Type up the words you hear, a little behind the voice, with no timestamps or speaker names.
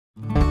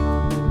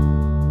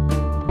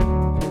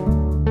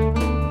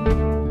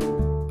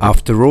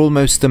After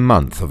almost a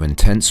month of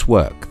intense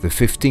work, the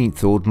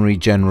 15th Ordinary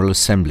General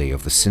Assembly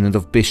of the Synod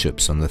of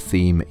Bishops on the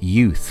theme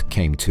Youth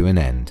came to an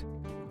end.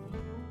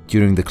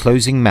 During the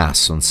closing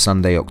Mass on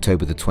Sunday,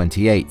 October the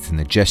 28th, in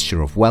a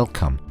gesture of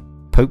welcome,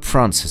 Pope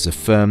Francis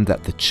affirmed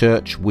that the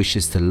Church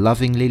wishes to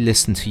lovingly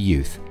listen to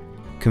youth,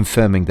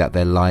 confirming that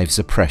their lives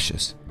are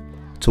precious,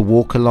 to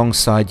walk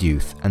alongside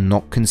youth and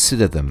not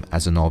consider them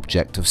as an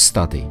object of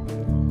study.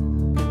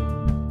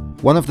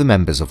 One of the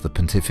members of the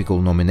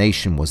pontifical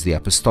nomination was the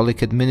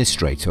Apostolic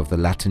Administrator of the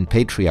Latin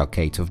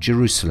Patriarchate of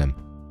Jerusalem,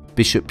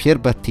 Bishop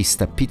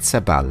Pierbattista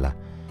Pizzaballa,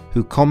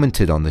 who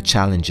commented on the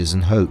challenges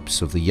and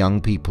hopes of the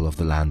young people of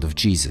the land of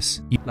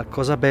Jesus. La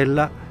cosa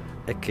bella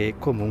è che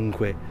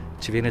comunque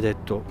ci viene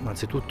detto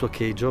innanzitutto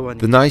che I giovani.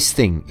 The nice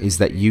thing is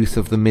that youth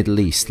of the Middle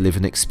East live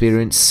an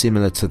experience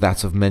similar to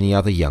that of many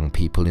other young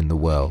people in the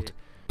world.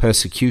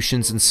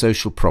 Persecutions and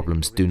social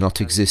problems do not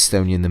exist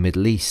only in the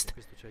Middle East.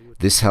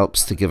 This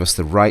helps to give us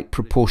the right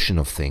proportion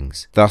of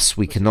things. Thus,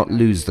 we cannot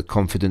lose the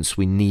confidence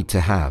we need to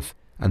have,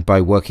 and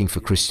by working for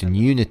Christian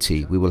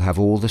unity, we will have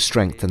all the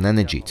strength and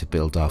energy to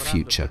build our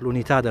future.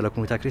 L'unità della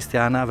comunità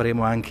cristiana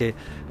avremo anche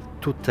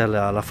tutta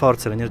la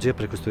forza e l'energia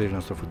per costruire il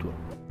nostro futuro.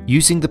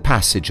 Using the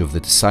passage of the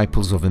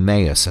disciples of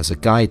Emmaus as a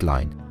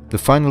guideline, the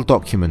final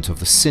document of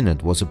the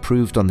Synod was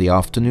approved on the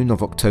afternoon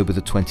of October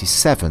the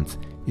 27th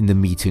in the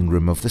meeting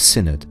room of the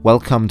Synod.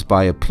 Welcomed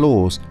by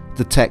applause,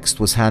 the text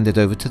was handed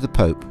over to the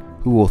Pope,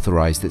 who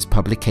authorized its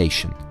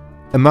publication.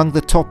 Among the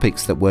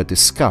topics that were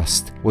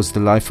discussed was the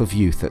life of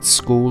youth at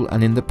school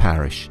and in the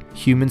parish,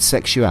 human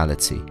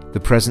sexuality, the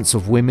presence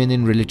of women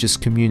in religious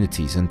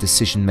communities and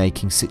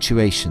decision-making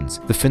situations,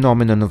 the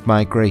phenomenon of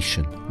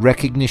migration,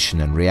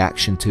 recognition and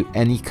reaction to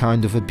any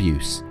kind of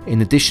abuse,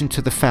 in addition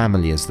to the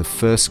family as the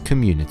first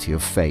community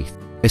of faith.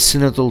 A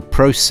synodal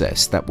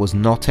process that was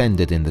not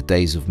ended in the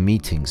days of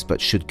meetings but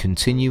should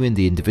continue in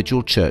the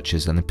individual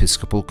churches and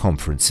episcopal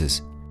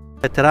conferences.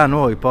 As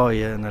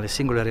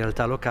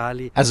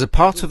a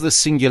part of the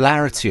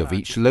singularity of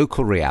each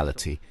local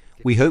reality,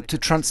 we hope to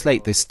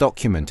translate this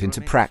document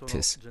into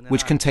practice,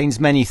 which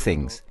contains many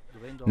things.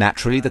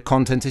 Naturally, the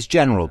content is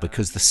general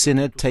because the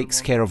Synod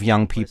takes care of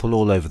young people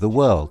all over the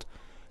world,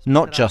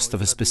 not just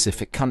of a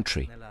specific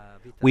country.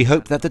 We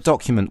hope that the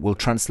document will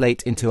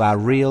translate into our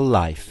real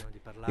life.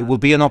 It will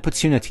be an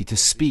opportunity to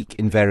speak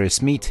in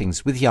various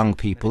meetings with young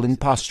people in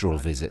pastoral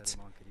visits.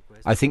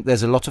 I think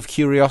there's a lot of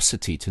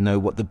curiosity to know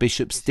what the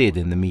bishops did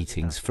in the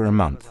meetings for a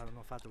month.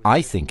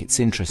 I think it's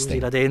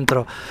interesting. For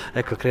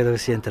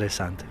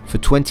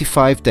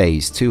 25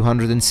 days,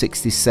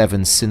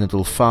 267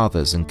 synodal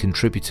fathers and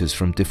contributors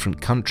from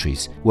different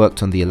countries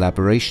worked on the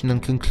elaboration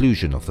and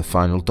conclusion of the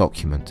final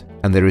document.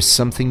 And there is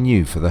something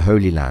new for the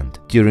Holy Land.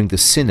 During the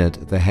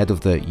Synod, the head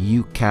of the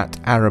UCAT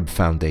Arab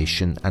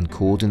Foundation and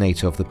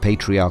coordinator of the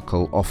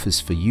Patriarchal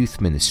Office for Youth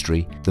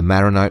Ministry, the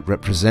Maronite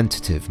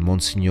representative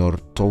Monsignor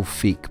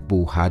Tawfiq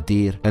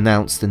Bouhadir,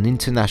 announced an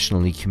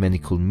international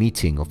ecumenical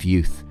meeting of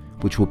youth,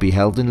 which will be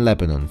held in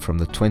Lebanon from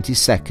the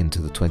 22nd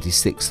to the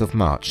 26th of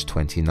March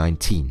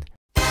 2019.